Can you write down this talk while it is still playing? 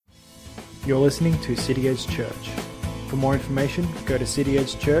You're listening to City Edge Church. For more information, go to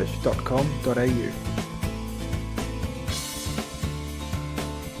cityedgechurch.com.au.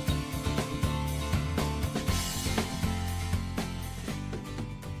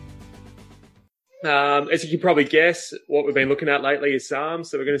 As you can probably guess, what we've been looking at lately is Psalms,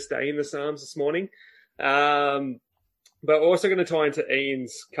 so we're going to stay in the Psalms this morning. But we're also going to tie into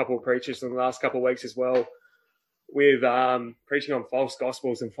Ian's couple of preachers in the last couple of weeks as well, with preaching on false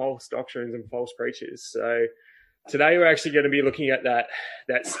gospels and false doctrines and false preachers. So today we're actually going to be looking at that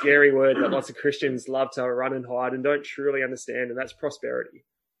scary word that lots of Christians love to run and hide and don't truly understand, and that's prosperity.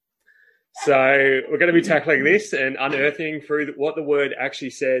 So we're going to be tackling this and unearthing through what the word actually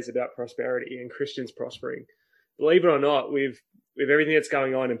says about prosperity and Christians prospering. Believe it or not, with everything that's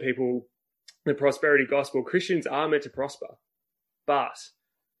going on and people, the prosperity gospel, Christians are meant to prosper, but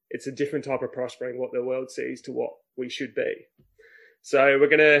it's a different type of prospering what the world sees to what we should be. So we're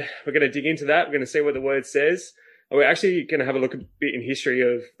going to dig into that. We're going to see what the word says. And we're actually going to have a look a bit in history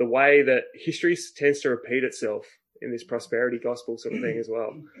of the way that history tends to repeat itself in this prosperity gospel sort of thing as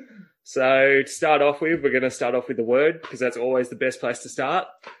well. So to start off with, we're going to start off with the word, because that's always the best place to start.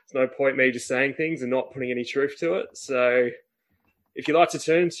 There's no point me just saying things and not putting any truth to it. So if you'd like to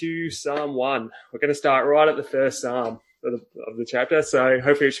turn to Psalm 1, we're going to start right at the first Psalm of the chapter. So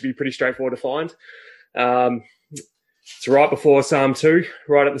hopefully it should be pretty straightforward to find. It's right before Psalm 2,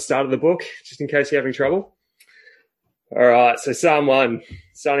 right at the start of the book, just in case you're having trouble. All right, so Psalm 1,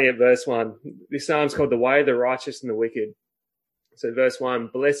 starting at verse 1. This psalm's called The Way of the Righteous and the Wicked. So verse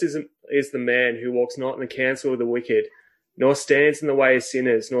 1, Blessed is the man who walks not in the counsel of the wicked, nor stands in the way of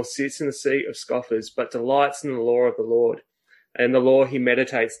sinners, nor sits in the seat of scoffers, but delights in the law of the Lord. And in the law he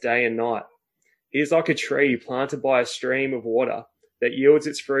meditates day and night. He is like a tree planted by a stream of water that yields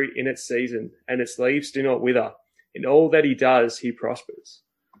its fruit in its season, and its leaves do not wither. In all that he does, he prospers.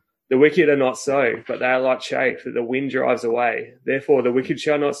 The wicked are not so, but they are like chaff that the wind drives away. Therefore the wicked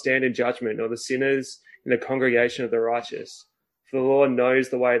shall not stand in judgment, nor the sinners in the congregation of the righteous. For the Lord knows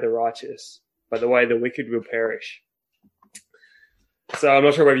the way of the righteous, but the way of the wicked will perish. So I'm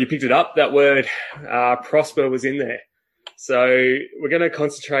not sure whether you picked it up. That word prosper was in there. So we're going to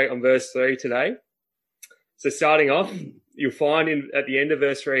concentrate on verse 3 today. So starting off, you'll find at the end of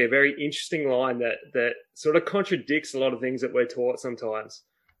verse 3 a very interesting line that sort of contradicts a lot of things that we're taught sometimes.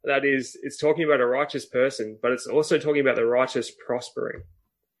 That is, it's talking about a righteous person, but it's also talking about the righteous prospering.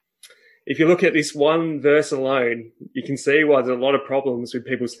 If you look at this one verse alone, you can see why there's a lot of problems with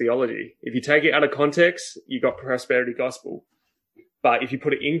people's theology. If you take it out of context, you've got prosperity gospel. But if you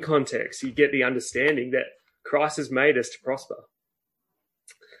put it in context, you get the understanding that Christ has made us to prosper.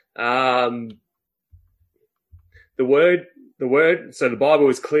 The word, so the Bible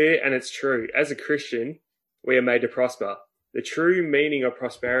is clear and it's true. As a Christian, we are made to prosper. The true meaning of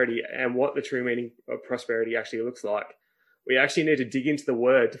prosperity and what the true meaning of prosperity actually looks like. We actually need to dig into the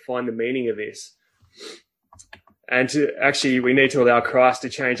word to find the meaning of this. And we need to allow Christ to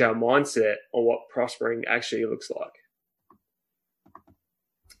change our mindset on what prospering actually looks like.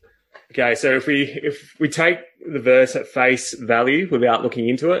 Okay, so if we take the verse at face value without looking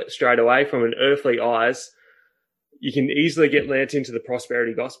into it straight away from an earthly eyes, you can easily get led into the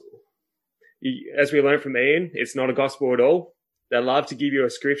prosperity gospel. As we learned from Ian, it's not a gospel at all. They love to give you a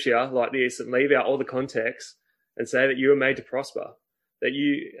scripture like this and leave out all the context and say that you are made to prosper, that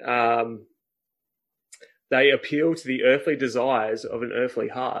they appeal to the earthly desires of an earthly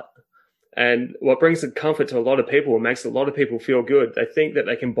heart. And what brings the comfort to a lot of people and makes a lot of people feel good, they think that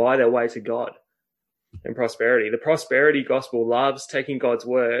they can buy their way to God and prosperity. The prosperity gospel loves taking God's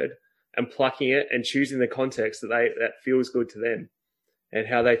word and plucking it and choosing the context that feels good to them and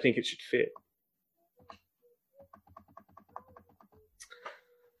how they think it should fit.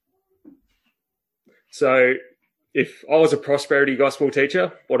 So if I was a prosperity gospel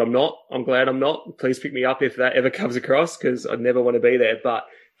teacher, what I'm not, I'm glad I'm not. Please pick me up if that ever comes across, because I'd never want to be there. But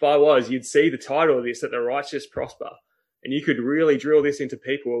if I was, you'd see the title of this, that the righteous prosper. And you could really drill this into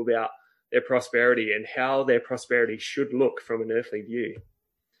people about their prosperity and how their prosperity should look from an earthly view.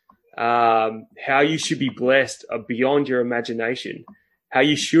 How you should be blessed beyond your imagination. How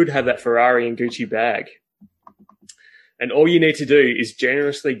you should have that Ferrari and Gucci bag. And all you need to do is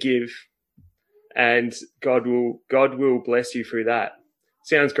generously give, and God will bless you through that.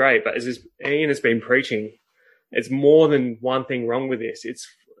 Sounds great, but as Ian has been preaching, it's more than one thing wrong with this. It's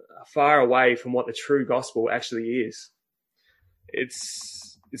far away from what the true gospel actually is.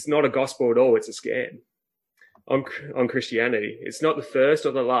 It's not a gospel at all. It's a scam on Christianity. It's not the first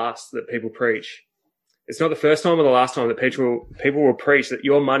or the last that people preach. It's not the first time or the last time that people will preach that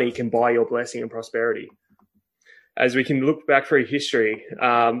your money can buy your blessing and prosperity. As we can look back through history,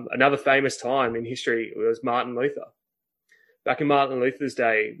 another famous time in history was Martin Luther. Back in Martin Luther's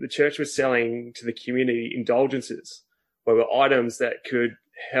day, the church was selling to the community indulgences, where were items that could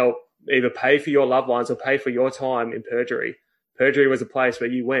help either pay for your loved ones or pay for your time in purgatory. Purgatory was a place where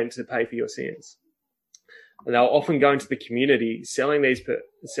you went to pay for your sins. And they were often going to the community, selling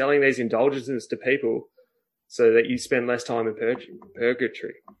these indulgences to people so that you spend less time in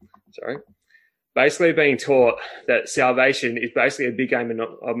purgatory. Basically being taught that salvation is basically a big game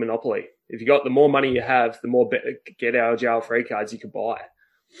of Monopoly. If you got the more money you have, the more get out of jail free cards you could buy.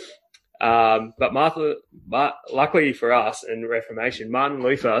 But luckily for us in Reformation, Martin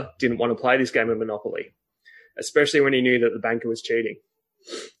Luther didn't want to play this game of Monopoly, especially when he knew that the banker was cheating.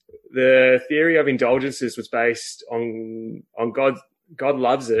 The theory of indulgences was based on God. God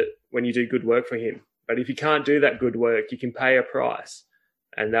loves it when you do good work for him. But if you can't do that good work, you can pay a price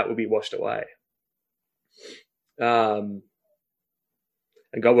and that will be washed away. And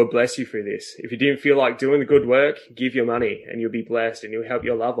God will bless you through this. If you didn't feel like doing the good work, give your money and you'll be blessed and you'll help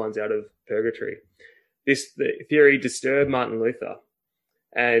your loved ones out of purgatory. The theory disturbed Martin Luther,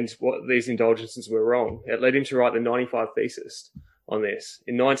 and what these indulgences were wrong. It led him to write the 95 Theses on this.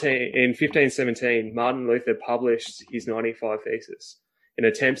 In 1517, Martin Luther published his 95 Theses in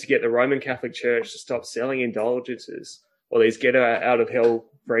an attempt to get the Roman Catholic Church to stop selling indulgences or these get out of hell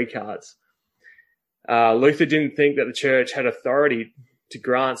free cards. Luther didn't think that the church had authority to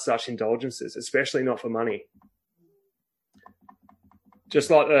grant such indulgences, especially not for money. Just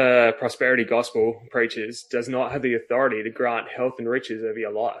like the prosperity gospel preaches does not have the authority to grant health and riches over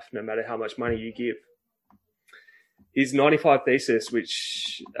your life, no matter how much money you give. His 95 Thesis,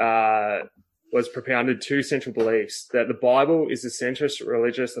 which was propounded two central beliefs: that the Bible is the centrist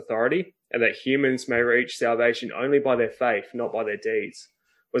religious authority and that humans may reach salvation only by their faith, not by their deeds,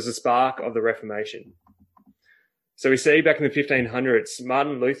 was the spark of the Reformation. So we see back in the 1500s,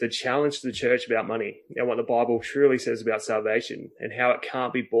 Martin Luther challenged the church about money and what the Bible truly says about salvation and how it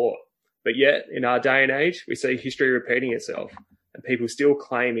can't be bought. But yet, in our day and age, we see history repeating itself and people still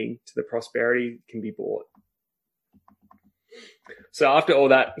claiming to the prosperity can be bought. So after all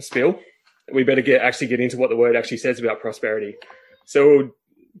that spill, we better get into what the word actually says about prosperity. So we're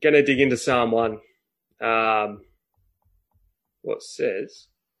going to dig into Psalm 1. What says...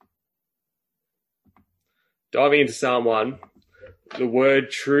 Diving into Psalm 1, the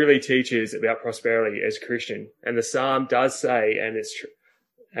word truly teaches about prosperity as a Christian, and the Psalm does say, and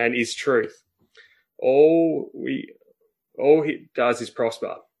is truth. All he does is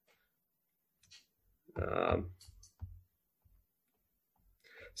prosper.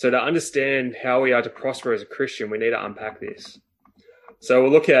 So to understand how we are to prosper as a Christian, we need to unpack this. So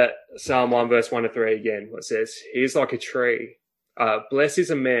we'll look at Psalm 1, verse 1 to 3 again. What says, "He is like a tree. Blessed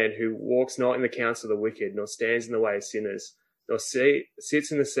is a man who walks not in the counsel of the wicked, nor stands in the way of sinners, nor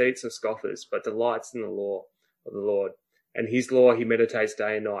sits in the seats of scoffers, but delights in the law of the Lord. And his law he meditates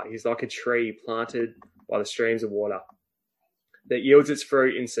day and night. He's like a tree planted by the streams of water that yields its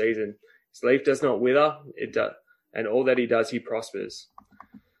fruit in season. His leaf does not wither, and all that he does, he prospers."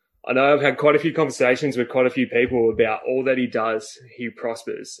 I know I've had quite a few conversations with quite a few people about all that he does, he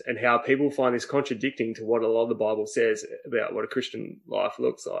prospers, and how people find this contradicting to what a lot of the Bible says about what a Christian life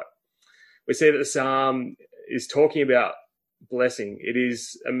looks like. We see that the Psalm is talking about blessing. It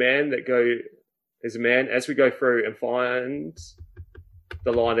is a man as we go through and find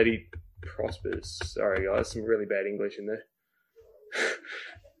the line that he prospers. Sorry guys, some really bad English in there.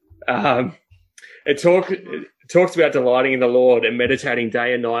 It talks about delighting in the Lord and meditating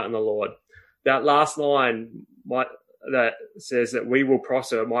day and night on the Lord. That last line that says that we will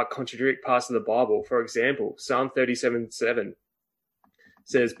prosper might contradict parts of the Bible. For example, Psalm 37:7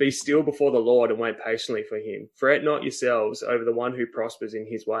 says, "Be still before the Lord and wait patiently for him. Fret not yourselves over the one who prospers in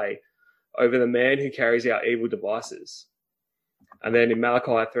his way, over the man who carries out evil devices." And then in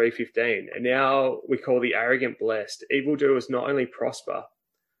Malachi 3:15, "And now we call the arrogant blessed. Evildoers not only prosper,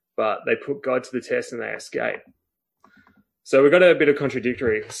 but they put God to the test and they escape." So we've got a bit of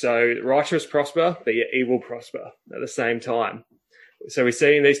contradictory. So righteous prosper, but yet evil prosper at the same time. So we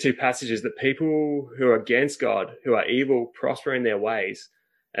see in these two passages that people who are against God, who are evil, prosper in their ways.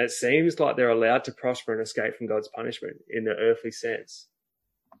 And it seems like they're allowed to prosper and escape from God's punishment in the earthly sense.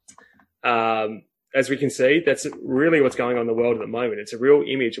 As we can see, that's really what's going on in the world at the moment. It's a real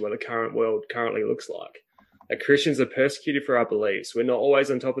image of what the current world currently looks like. That Christians are persecuted for our beliefs. We're not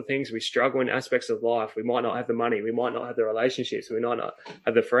always on top of things. We struggle in aspects of life. We might not have the money. We might not have the relationships. We might not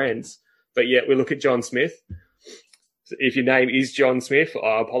have the friends. But yet we look at John Smith. If your name is John Smith,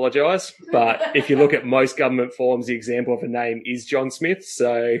 I apologise. But if you look at most government forms, the example of a name is John Smith.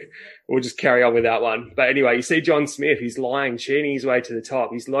 So we'll just carry on with that one. But anyway, you see John Smith, he's lying, cheating his way to the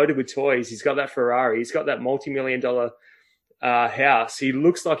top. He's loaded with toys. He's got that Ferrari. He's got that multi-million-dollar house. He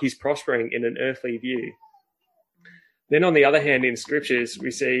looks like he's prospering in an earthly view. Then on the other hand, in scriptures,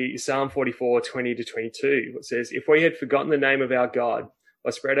 we see Psalm 44:20-22. It says, if we had forgotten the name of our God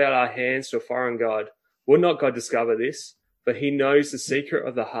or spread out our hands to a foreign God, would not God discover this? For he knows the secret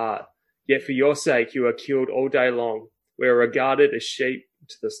of the heart. Yet for your sake you are killed all day long. We are regarded as sheep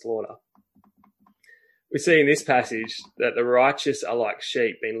to the slaughter. We see in this passage that the righteous are like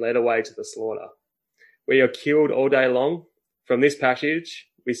sheep being led away to the slaughter. We are killed all day long. From this passage,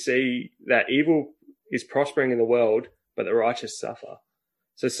 we see that evil is prospering in the world, but the righteous suffer.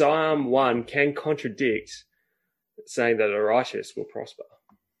 So Psalm 1 can contradict saying that the righteous will prosper.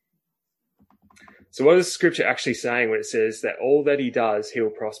 So what is Scripture actually saying when it says that all that he does, he will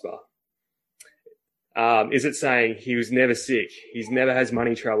prosper? Is it saying he was never sick? He's never has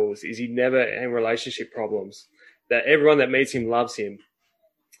money troubles? Is he never in relationship problems? That everyone that meets him loves him?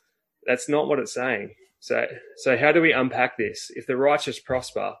 That's not what it's saying. So how do we unpack this? If the righteous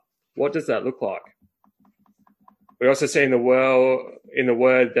prosper, what does that look like? We also see in the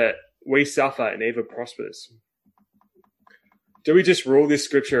word that we suffer and evil prospers. Do we just rule this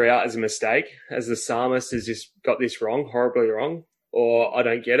scripture out as a mistake, as the psalmist has just got this wrong, horribly wrong, or I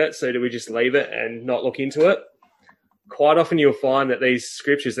don't get it, so do we just leave it and not look into it? Quite often you'll find that these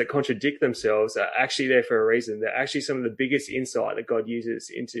scriptures that contradict themselves are actually there for a reason. They're actually some of the biggest insight that God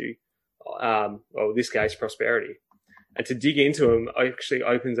uses into, in this case, prosperity. And to dig into them actually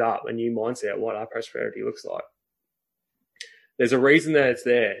opens up a new mindset of what our prosperity looks like. There's a reason that it's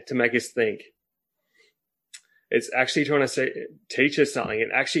there to make us think. It's actually trying to teach us something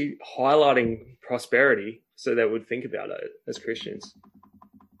and actually highlighting prosperity so that we'd think about it as Christians.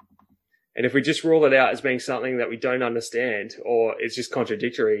 And if we just rule it out as being something that we don't understand or it's just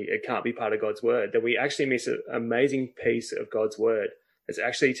contradictory, it can't be part of God's word, then we actually miss an amazing piece of God's word that's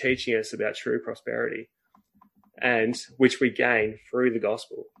actually teaching us about true prosperity and which we gain through the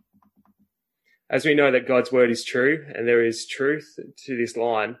gospel. As we know that God's word is true and there is truth to this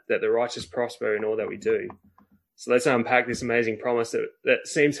line that the righteous prosper in all that we do. So let's unpack this amazing promise that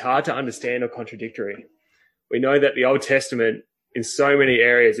seems hard to understand or contradictory. We know that the Old Testament, in so many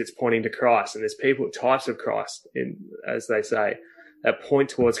areas, it's pointing to Christ, and there's types of Christ, as they say, that point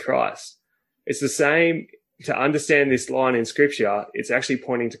towards Christ. It's the same to understand this line in Scripture. It's actually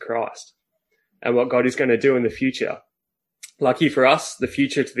pointing to Christ and what God is going to do in the future. Lucky for us, the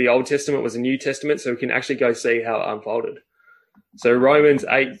future to the Old Testament was a New Testament, so we can actually go see how it unfolded. So Romans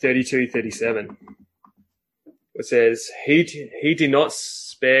 8:32-37. It says, he did not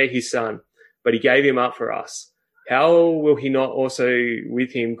spare his son, but he gave him up for us. How will he not also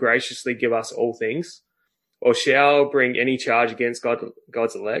with him graciously give us all things? Or shall bring any charge against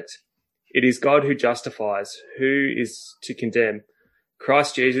God's elect? It is God who justifies. Who is to condemn?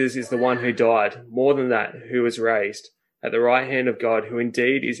 Christ Jesus is the one who died, more than that, who was raised, at the right hand of God, who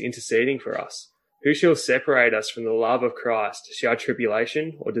indeed is interceding for us. Who shall separate us from the love of Christ? Shall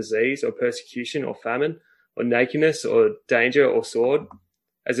tribulation, or disease, or persecution, or famine, or nakedness, or danger, or sword?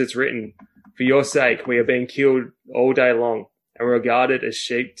 As it's written, for your sake we are being killed all day long, and regarded as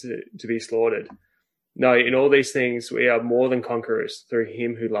sheep to be slaughtered. No, in all these things we are more than conquerors through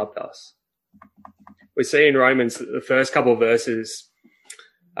him who loved us. We see in Romans, the first couple of verses,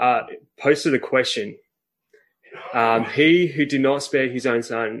 posted a question. He who did not spare his own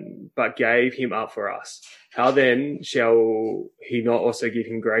son, but gave him up for us, how then shall he not also give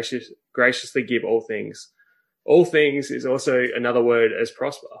him graciously give all things? All things is also another word as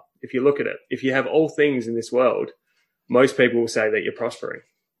prosper. If you look at it, if you have all things in this world, most people will say that you're prospering.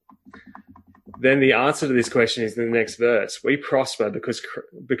 Then the answer to this question is in the next verse. We prosper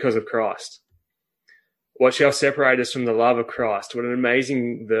because of Christ. What shall separate us from the love of Christ? What an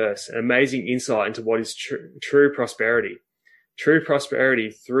amazing verse, an amazing insight into what is true prosperity. True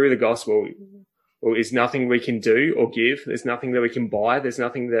prosperity through the gospel is nothing we can do or give. There's nothing that we can buy. There's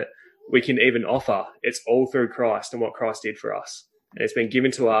nothing that we can even offer. It's all through Christ and what Christ did for us. And it's been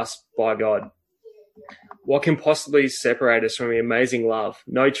given to us by God. What can possibly separate us from the amazing love?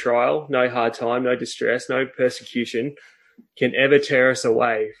 No trial, no hard time, no distress, no persecution can ever tear us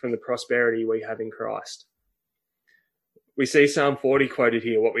away from the prosperity we have in Christ. We see Psalm 40 quoted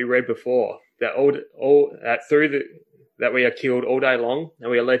here, what we read before, that that we are killed all day long and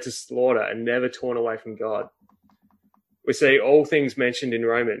we are led to slaughter and never torn away from God. We see all things mentioned in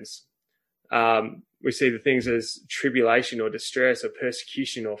Romans. We see the things as tribulation or distress or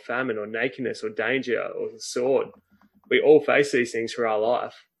persecution or famine or nakedness or danger or the sword. We all face these things through our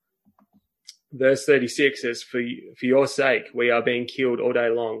life. Verse 36 says, for your sake, we are being killed all day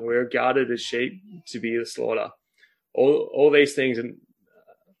long. We are guarded as sheep to be the slaughter. All these things are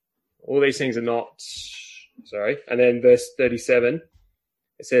not, sorry. And then verse 37,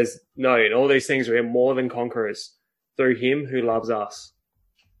 it says, no, in all these things we are more than conquerors through him who loves us.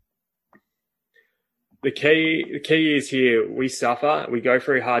 The key is here, we suffer, we go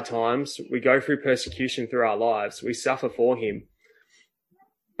through hard times, we go through persecution through our lives, we suffer for him.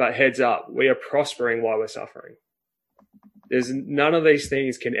 But heads up, we are prospering while we're suffering. There's none of these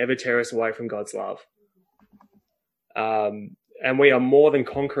things can ever tear us away from God's love. And we are more than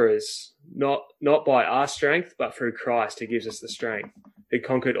conquerors, not by our strength, but through Christ who gives us the strength, who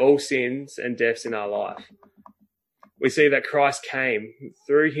conquered all sins and deaths in our life. We see that Christ came.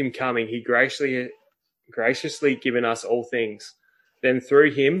 Through him coming, he graciously given us all things. Then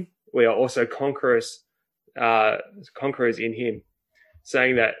through him, we are also conquerors in him,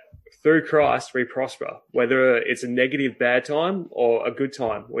 saying that through Christ we prosper. Whether it's a negative bad time or a good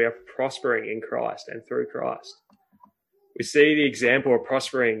time, we are prospering in Christ and through Christ. We see the example of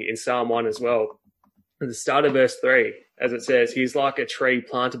prospering in Psalm 1 as well. At the start of verse 3, as it says, he's like a tree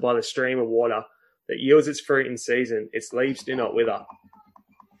planted by the stream of water that yields its fruit in season. Its leaves do not wither.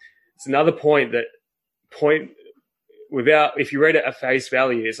 It's another point without, if you read it at face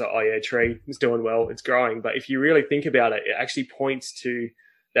value, it's like, oh yeah, tree is doing well, it's growing. But if you really think about it, it actually points to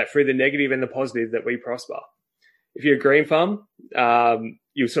that through the negative and the positive that we prosper. If you're a green thumb,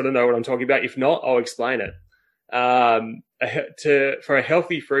 you sort of know what I'm talking about. If not, I'll explain it. For a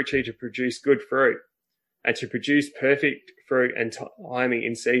healthy fruit tree to produce good fruit and to produce perfect fruit and timing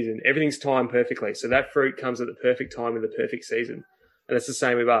in season, everything's timed perfectly. So that fruit comes at the perfect time in the perfect season. And it's the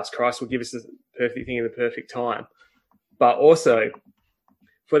same with us. Christ will give us the perfect thing in the perfect time. But also,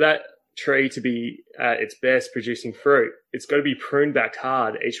 for that tree to be at its best producing fruit, it's got to be pruned back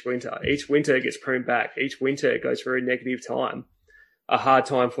hard each winter. Each winter it gets pruned back. Each winter it goes through a negative time, a hard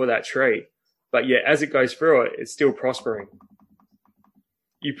time for that tree. But yet, as it goes through it, it's still prospering.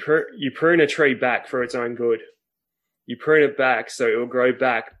 You prune a tree back for its own good. You prune it back so it will grow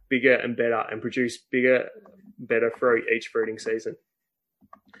back bigger and better and produce bigger, better fruit each fruiting season.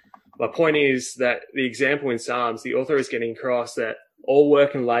 My point is that the example in Psalms, the author is getting across that all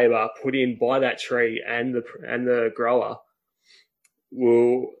work and labor put in by that tree and the grower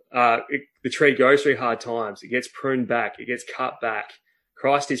the tree goes through hard times. It gets pruned back. It gets cut back.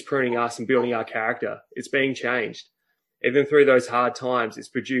 Christ is pruning us and building our character. It's being changed. Even through those hard times, it's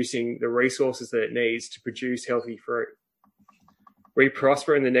producing the resources that it needs to produce healthy fruit. We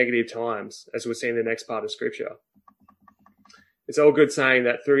prosper in the negative times, as we'll see in the next part of Scripture. It's all good saying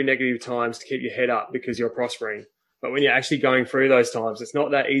that through negative times to keep your head up because you're prospering. But when you're actually going through those times, it's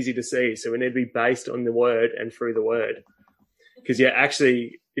not that easy to see. So we need to be based on the word and through the word. Because you're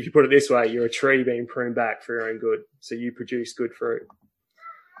actually, if you put it this way, you're a tree being pruned back for your own good. So you produce good fruit.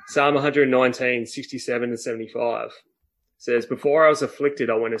 Psalm 119, 67 and 75 says, before I was afflicted,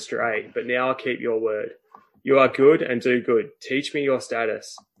 I went astray, but now I keep your word. You are good and do good. Teach me your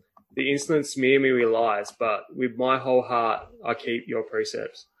status. The insolent smear me with lies, but with my whole heart I keep your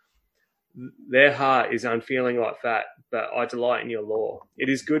precepts. Their heart is unfeeling like fat, but I delight in your law. It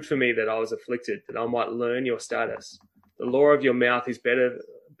is good for me that I was afflicted, that I might learn your status. The law of your mouth is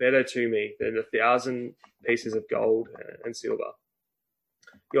better to me than 1,000 pieces of gold and silver.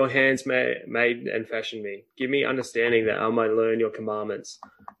 Your hands made and fashioned me. Give me understanding that I may learn your commandments.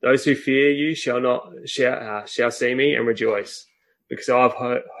 Those who fear you shall see me and rejoice, because I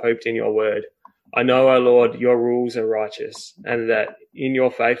have hoped in your word. I know, O Lord, your rules are righteous, and that in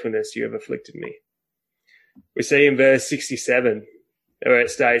your faithfulness you have afflicted me. We see in verse 67 where it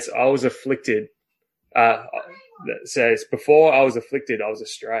states, I was afflicted. That says, before I was afflicted, I was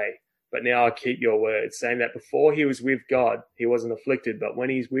astray, but now I keep your word, saying that before he was with God, he wasn't afflicted, but when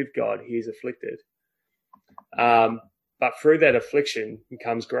he's with God, he is afflicted. But through that affliction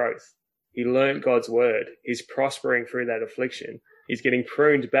comes growth. He learned God's word. He's prospering through that affliction. He's getting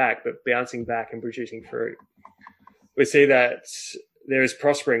pruned back, but bouncing back and producing fruit. We see that there is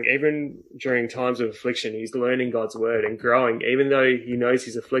prospering even during times of affliction. He's learning God's word and growing. Even though he knows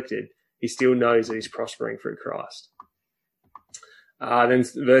he's afflicted, he still knows that he's prospering through Christ. Then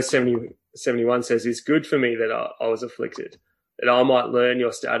verse 71 says, it's good for me that I was afflicted, that I might learn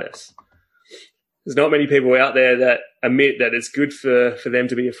your status. There's not many people out there that admit that it's good for them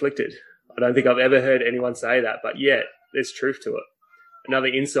to be afflicted. I don't think I've ever heard anyone say that, but yet there's truth to it. Another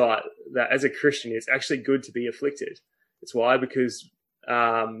insight that as a Christian, it's actually good to be afflicted. It's why? Because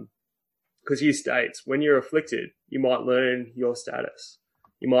he states, when you're afflicted, you might learn your status.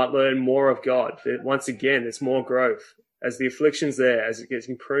 You might learn more of God. Once again, it's more growth. As the affliction's there, as it gets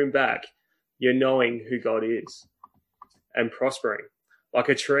pruned back, you're knowing who God is and prospering. Like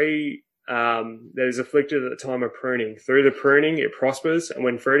a tree that is afflicted at the time of pruning. Through the pruning, it prospers, and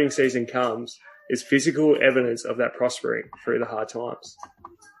when fruiting season comes, is physical evidence of that prospering through the hard times.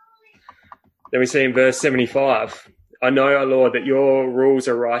 Then we see in verse 75, I know, O Lord, that your rules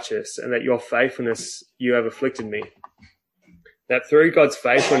are righteous and that your faithfulness you have afflicted me. That through God's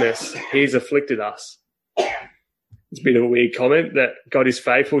faithfulness, he's afflicted us. It's a bit of a weird comment that God is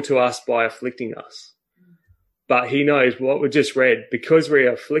faithful to us by afflicting us. But he knows what we just read. Because we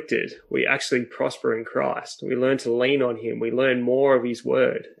are afflicted, we actually prosper in Christ. We learn to lean on him. We learn more of his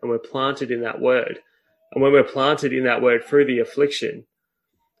word, and we're planted in that word. And when we're planted in that word through the affliction,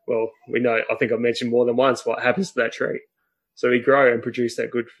 well, we know, I think I've mentioned more than once what happens to that tree. So we grow and produce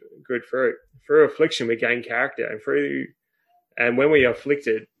that good fruit. Through affliction, we gain character. And when we are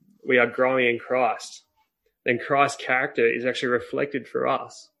afflicted, we are growing in Christ. Then Christ's character is actually reflected through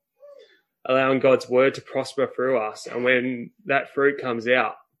us, allowing God's word to prosper through us. And when that fruit comes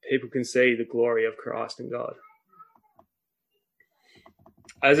out, people can see the glory of Christ and God.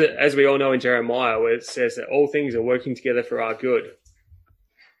 As we all know in Jeremiah, where it says that all things are working together for our good.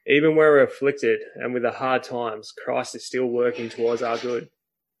 Even where we're afflicted and with the hard times, Christ is still working towards our good.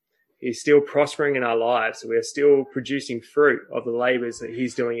 He's still prospering in our lives. We are still producing fruit of the labors that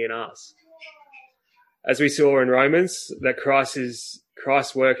he's doing in us. As we saw in Romans, that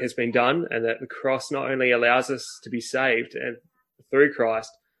Christ's work has been done, and that the cross not only allows us to be saved and through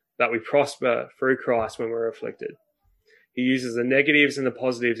Christ, but we prosper through Christ when we're afflicted. He uses the negatives and the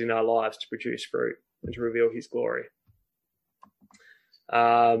positives in our lives to produce fruit and to reveal his glory.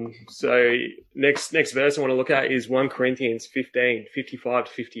 So next verse I want to look at is 1 Corinthians 15, 55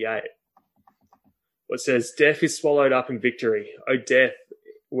 to 58. What says, death is swallowed up in victory. O death,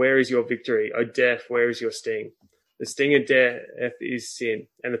 where is your victory? O death, where is your sting? The sting of death is sin,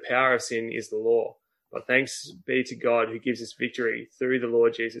 and the power of sin is the law. But thanks be to God who gives us victory through the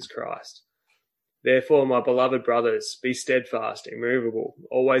Lord Jesus Christ. Therefore, my beloved brothers, be steadfast, immovable,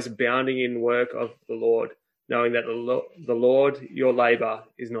 always abounding in the work of the Lord, knowing that the Lord, your labor,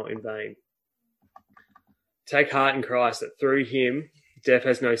 is not in vain. Take heart in Christ that through him, death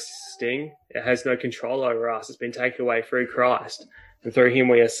has no sting, it has no control over us. It's been taken away through Christ, and through him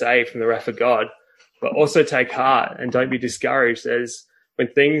we are saved from the wrath of God. But also take heart and don't be discouraged as when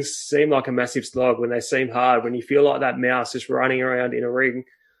things seem like a massive slog, when they seem hard, when you feel like that mouse just running around in a ring,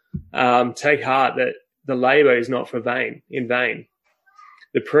 take heart that the labor is not in vain.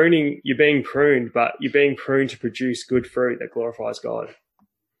 The pruning, you're being pruned, but you're being pruned to produce good fruit that glorifies God.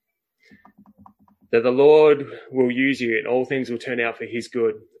 That the Lord will use you and all things will turn out for his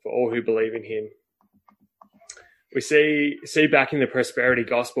good for all who believe in him. We see back in the prosperity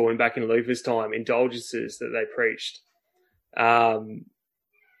gospel and back in Luther's time, indulgences that they preached.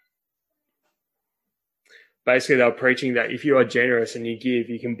 Basically, they were preaching that if you are generous and you give,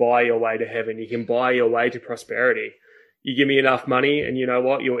 you can buy your way to heaven. You can buy your way to prosperity. You give me enough money and you know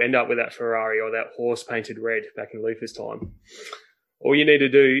what? You'll end up with that Ferrari or that horse painted red back in Luther's time. All you need to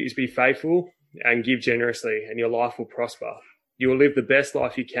do is be faithful and give generously and your life will prosper. You will live the best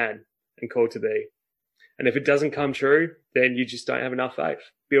life you can and called to be. And if it doesn't come true, then you just don't have enough faith.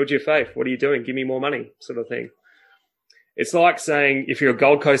 Build your faith. What are you doing? Give me more money, sort of thing. It's like saying, if you're a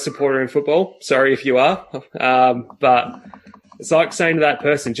Gold Coast supporter in football, sorry if you are, but it's like saying to that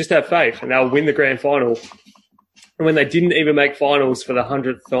person, just have faith and they'll win the grand final. And when they didn't even make finals for the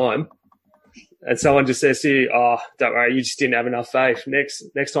 100th time, and someone just says to you, oh, don't worry, you just didn't have enough faith. Next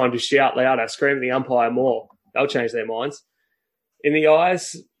time, just shout louder, scream at the umpire more. They'll change their minds. In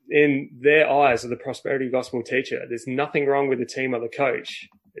their eyes of the prosperity gospel teacher, there's nothing wrong with the team or the coach.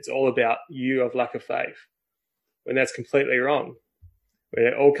 It's all about you of lack of faith. When that's completely wrong. When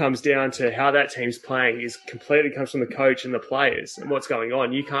it all comes down to how that team's playing is completely comes from the coach and the players and what's going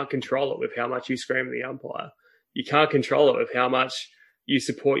on. You can't control it with how much you scream at the umpire. You can't control it with how much you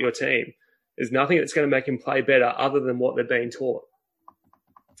support your team. There's nothing that's going to make them play better other than what they're being taught.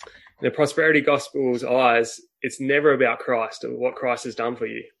 In the prosperity gospel's eyes, it's never about Christ or what Christ has done for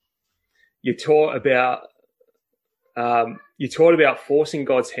you. You're taught about forcing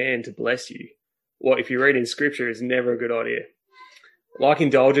God's hand to bless you. What if you read in scripture is never a good idea. Like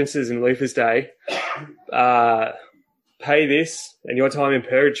indulgences in Luther's day, pay this and your time in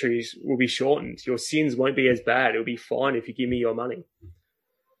purgatory will be shortened. Your sins won't be as bad. It'll be fine if you give me your money.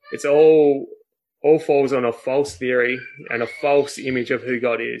 It's all falls on a false theory and a false image of who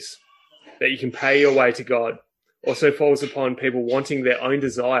God is, that you can pay your way to God. Also falls upon people wanting their own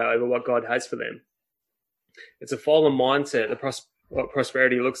desire over what God has for them. It's a fallen mindset, what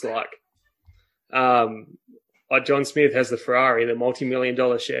prosperity looks like. Like John Smith has the Ferrari, the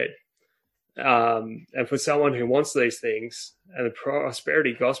multi-million-dollar shed. And for someone who wants these things, and the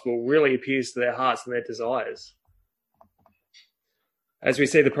prosperity gospel really appeals to their hearts and their desires. As we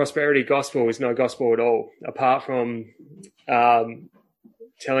see, the prosperity gospel is no gospel at all, apart from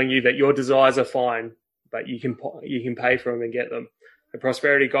telling you that your desires are fine, but you can pay for them and get them. The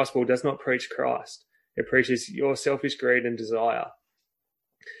prosperity gospel does not preach Christ. It preaches your selfish greed and desire.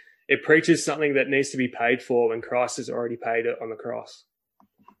 It preaches something that needs to be paid for when Christ has already paid it on the cross.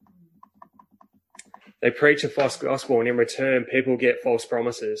 They preach a false gospel, and in return, people get false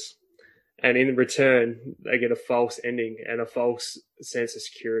promises. And in return, they get a false ending and a false sense of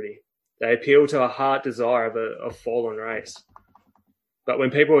security. They appeal to a heart desire of a fallen race. But when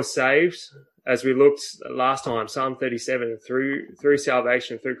people are saved, as we looked last time, Psalm 37, through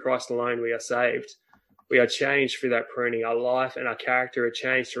salvation, through Christ alone, we are saved. We are changed through that pruning. Our life and our character are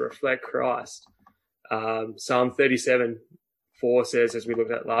changed to reflect Christ. Psalm 37:4 says, as we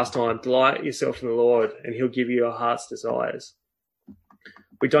looked at last time, delight yourself in the Lord, and he'll give you your heart's desires.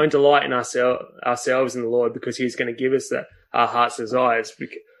 We don't delight in ourselves in the Lord because he's going to give us our heart's desires,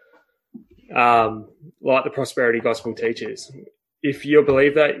 like the prosperity gospel teaches. If you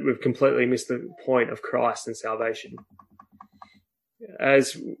believe that, we've completely missed the point of Christ and salvation.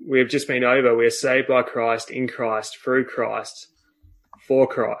 As we've just been over, we are saved by Christ, in Christ, through Christ, for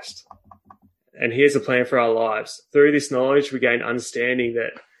Christ. And here's the plan for our lives. Through this knowledge, we gain understanding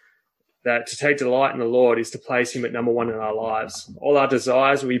that to take delight in the Lord is to place him at number one in our lives. All our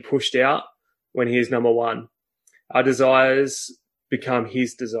desires will be pushed out when he is number one. Our desires become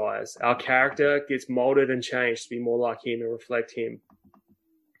his desires. Our character gets molded and changed to be more like him and reflect him.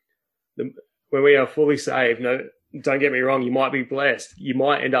 When we are fully saved, don't get me wrong, you might be blessed. You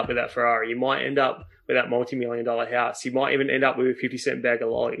might end up with that Ferrari. You might end up with that multi-million-dollar house. You might even end up with a 50-cent bag of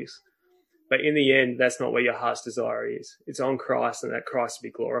lollies. But in the end, that's not where your heart's desire is. It's on Christ, and that Christ will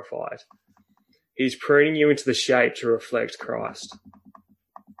be glorified. He's pruning you into the shape to reflect Christ.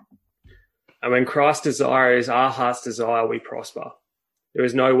 And when Christ's desire is our heart's desire, we prosper. There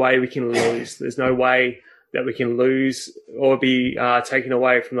is no way we can lose. There's no way that we can lose or be taken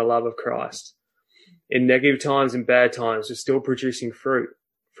away from the love of Christ. In negative times and bad times, we're still producing fruit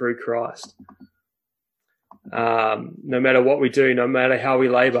through Christ. No matter what we do, no matter how we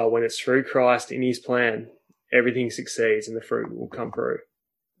labor, when it's through Christ in his plan, everything succeeds and the fruit will come through.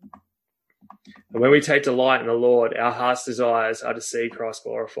 And when we take delight in the Lord, our heart's desires are to see Christ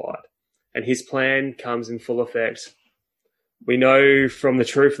glorified, and his plan comes in full effect. We know from the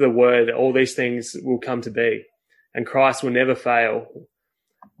truth of the word that all these things will come to be, and Christ will never fail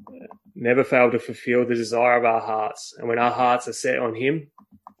to fulfill the desire of our hearts. And when our hearts are set on him,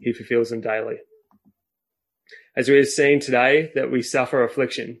 he fulfills them daily. As we have seen today, that we suffer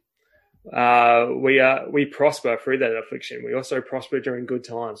affliction. We prosper through that affliction. We also prosper during good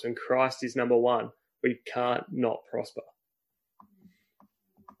times. When Christ is number one, we can't not prosper.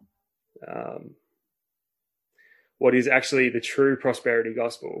 What is actually the true prosperity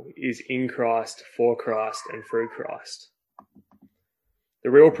gospel is in Christ, for Christ, and through Christ. The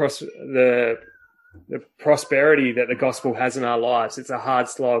real the prosperity that the gospel has in our lives, it's a hard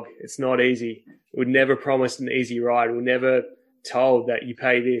slog. It's not easy. It would never promise an easy ride. We're never told that you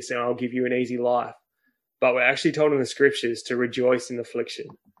pay this and I'll give you an easy life. But we're actually told in the scriptures to rejoice in affliction.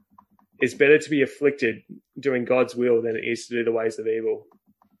 It's better to be afflicted doing God's will than it is to do the ways of evil.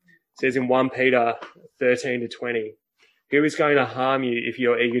 It says in 1 Peter 13-20, who is going to harm you if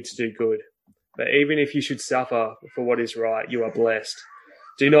you're eager to do good? But even if you should suffer for what is right, you are blessed.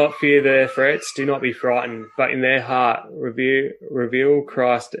 Do not fear their threats. Do not be frightened, but in their heart reveal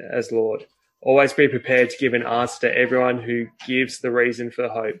Christ as Lord. Always be prepared to give an answer to everyone who gives the reason for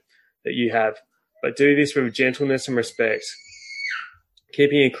hope that you have. But do this with gentleness and respect,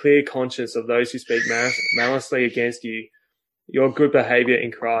 keeping a clear conscience of those who speak maliciously against you. Your good behavior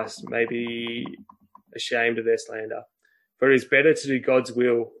in Christ may be ashamed of their slander. For it is better to do God's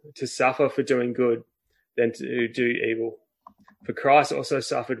will, to suffer for doing good, than to do evil. For Christ also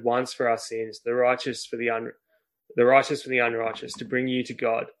suffered once for our sins, the righteous for the unrighteous, to bring you to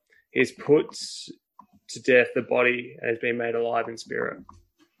God. He has put to death the body and has been made alive in spirit.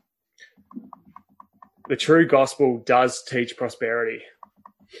 The true gospel does teach prosperity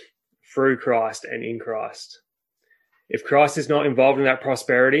through Christ and in Christ. If Christ is not involved in that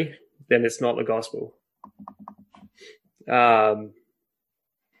prosperity, then it's not the gospel.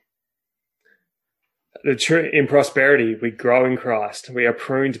 In prosperity, we grow in Christ. We are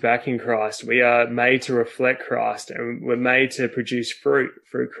pruned back in Christ. We are made to reflect Christ, and we're made to produce fruit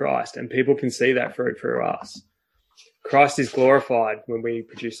through Christ, and people can see that fruit through us. Christ is glorified when we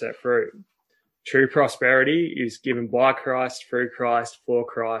produce that fruit. True prosperity is given by Christ, through Christ, for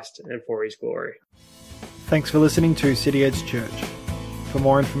Christ, and for his glory. Thanks for listening to City Edge Church. For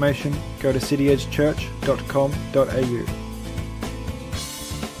more information, go to cityedgechurch.com.au.